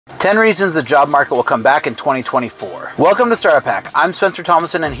10 reasons the job market will come back in 2024. Welcome to Startup Hack. I'm Spencer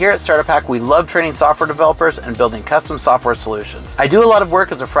Thomason, and here at Startup Hack, we love training software developers and building custom software solutions. I do a lot of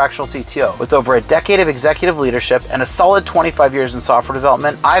work as a fractional CTO. With over a decade of executive leadership and a solid 25 years in software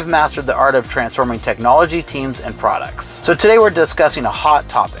development, I've mastered the art of transforming technology, teams, and products. So today we're discussing a hot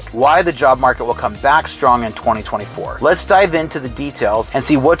topic: why the job market will come back strong in 2024. Let's dive into the details and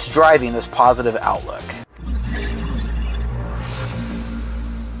see what's driving this positive outlook.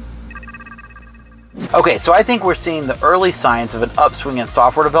 Okay, so I think we're seeing the early signs of an upswing in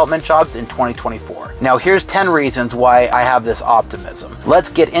software development jobs in 2024. Now here's 10 reasons why I have this optimism. Let's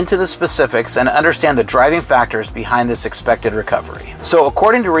get into the specifics and understand the driving factors behind this expected recovery. So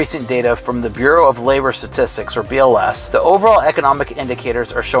according to recent data from the Bureau of Labor Statistics, or BLS, the overall economic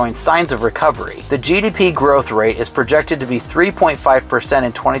indicators are showing signs of recovery. The GDP growth rate is projected to be 3.5%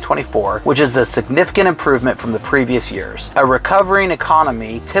 in 2024, which is a significant improvement from the previous years. A recovering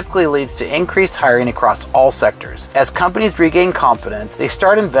economy typically leads to increased hiring across all sectors. As companies regain confidence, they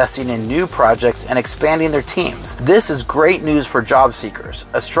start investing in new projects and expanding their teams. This is great news for job seekers.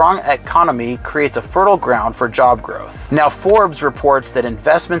 A strong economy creates a fertile ground for job growth. Now, Forbes reports that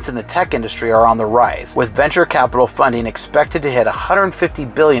investments in the tech industry are on the rise, with venture capital funding expected to hit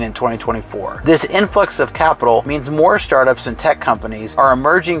 $150 billion in 2024. This influx of capital means more startups and tech companies are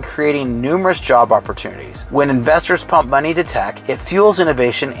emerging, creating numerous job opportunities. When investors pump money to tech, it fuels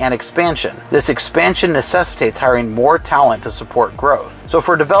innovation and expansion. This expansion necessitates hiring more talent to support growth. So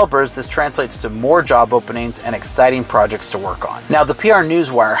for developers, this translates to more job openings and exciting projects to work on. Now, the PR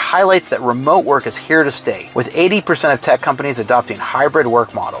Newswire highlights that remote work is here to stay, with 80% of tech companies adopting hybrid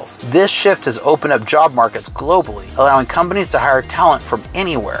work models. This shift has opened up job markets globally, allowing companies to hire talent from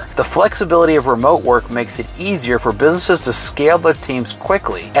anywhere. The flexibility of remote work makes it easier for businesses to scale their teams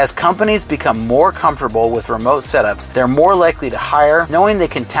quickly. As companies become more comfortable with remote setups, they're more likely to hire, knowing they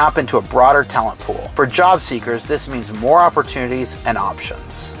can tap into a broader talent pool. For job seekers, this means more opportunities and options.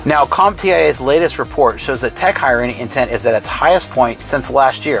 Now, CompTIA's latest report shows that tech hiring intent is at its highest point since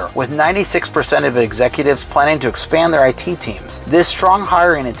last year, with 96% of executives planning to expand their IT teams. This strong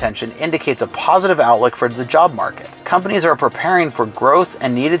hiring intention indicates a positive outlook for the job market. Companies are preparing for growth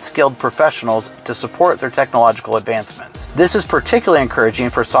and needed skilled professionals to support their technological advancements. This is particularly encouraging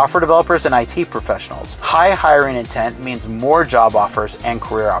for software developers and IT professionals. High hiring intent means more job offers and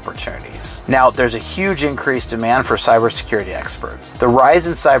career opportunities. Now, there's a huge increased demand for cybersecurity experts. The rise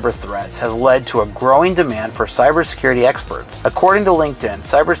in cyber threats has led to a growing demand for cybersecurity experts. According to LinkedIn,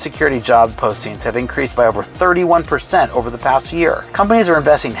 cybersecurity job postings have increased by over 31% over the past year. Companies are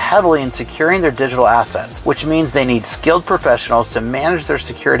investing heavily in securing their digital assets, which means they need skilled professionals to manage their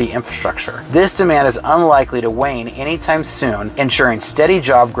security infrastructure. This demand is unlikely to wane anytime soon, ensuring steady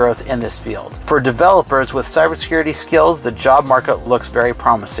job growth in this field. For developers with cybersecurity skills, the job market looks very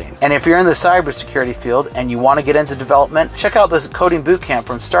promising. And if you're in the cybersecurity field and you want to get into development, check out this coding bootcamp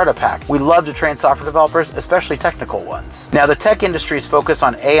from Startup Hack. We love to train software developers, especially technical ones. Now, the tech industry's focus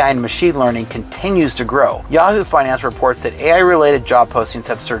on AI and machine learning continues to grow. Yahoo Finance reports that AI-related job postings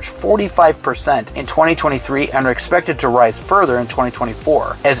have surged 45% in 2023 and are expected to rise further in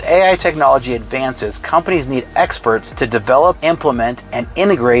 2024. As AI technology advances, companies need experts to develop, implement, and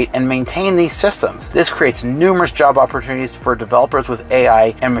integrate and maintain these systems. This creates numerous job opportunities for developers with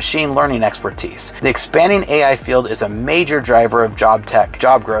AI and machine learning expertise. The expanding AI field is a major driver of job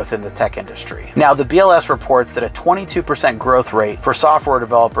growth in the tech industry. Now, the BLS reports that a 22% growth rate for software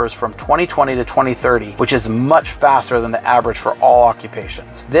developers from 2020 to 2030, which is much faster than the average for all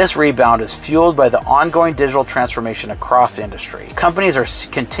occupations. This rebound is fueled by the ongoing digital transformation across the industry. Companies are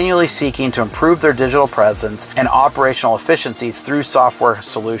continually seeking to improve their digital presence and operational efficiencies through software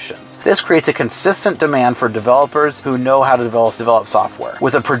solutions. This creates a consistent demand for developers who know how to develop software.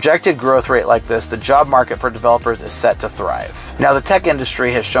 With a projected growth rate like this, the job market for developers is set to thrive. Now, the tech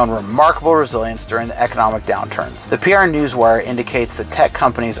industry has shown remarkable resilience during the economic downturns. The PR Newswire indicates that tech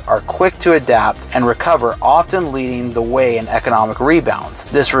companies are quick to adapt and recover, often leading the way in economic rebounds.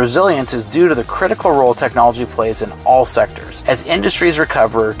 This resilience is due to the critical role technology plays in all sectors. As industries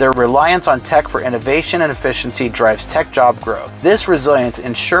recover, their reliance on tech for innovation and efficiency drives tech job growth. This resilience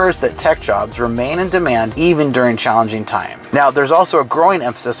ensures that tech jobs remain in demand even during challenging times. Now, there's also a growing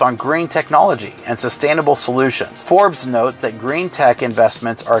emphasis on green technology and sustainable solutions. Forbes notes that green tech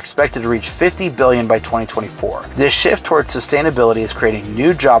investments are expected to reach $50 billion by 2024. This shift towards sustainability is creating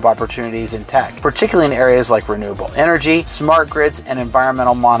new job opportunities in tech, particularly in areas like renewable energy, smart grids, and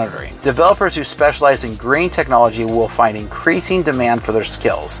environmental monitoring. Developers who specialize in green technology will find increasing demand for their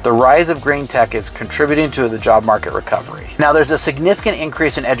skills. The rise of green tech is contributing to the job market recovery. Now, there's a significant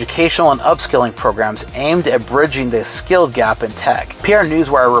increase in educational and upskilling programs aimed at bridging the skilled gap gap in tech. PR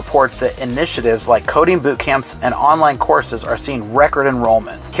Newswire reports that initiatives like coding bootcamps and online courses are seeing record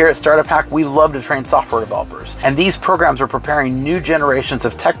enrollments. Here at Startup Hack, we love to train software developers, and these programs are preparing new generations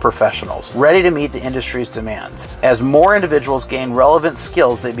of tech professionals ready to meet the industry's demands. As more individuals gain relevant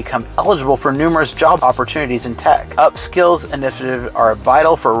skills, they become eligible for numerous job opportunities in tech. Upskills initiatives are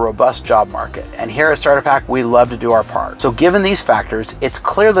vital for a robust job market, and here at Startup Hack, we love to do our part. So given these factors, it's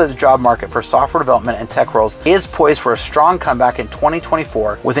clear that the job market for software development and tech roles is poised for a strong comeback in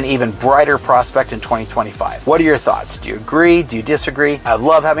 2024 with an even brighter prospect in 2025. What are your thoughts? Do you agree? Do you disagree? I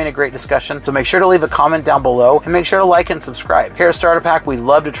love having a great discussion, so make sure to leave a comment down below and make sure to like and subscribe. Here at Startup Hack, we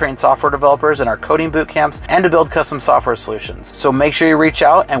love to train software developers in our coding boot camps and to build custom software solutions. So make sure you reach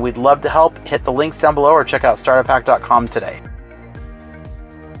out and we'd love to help. Hit the links down below or check out startuphack.com today.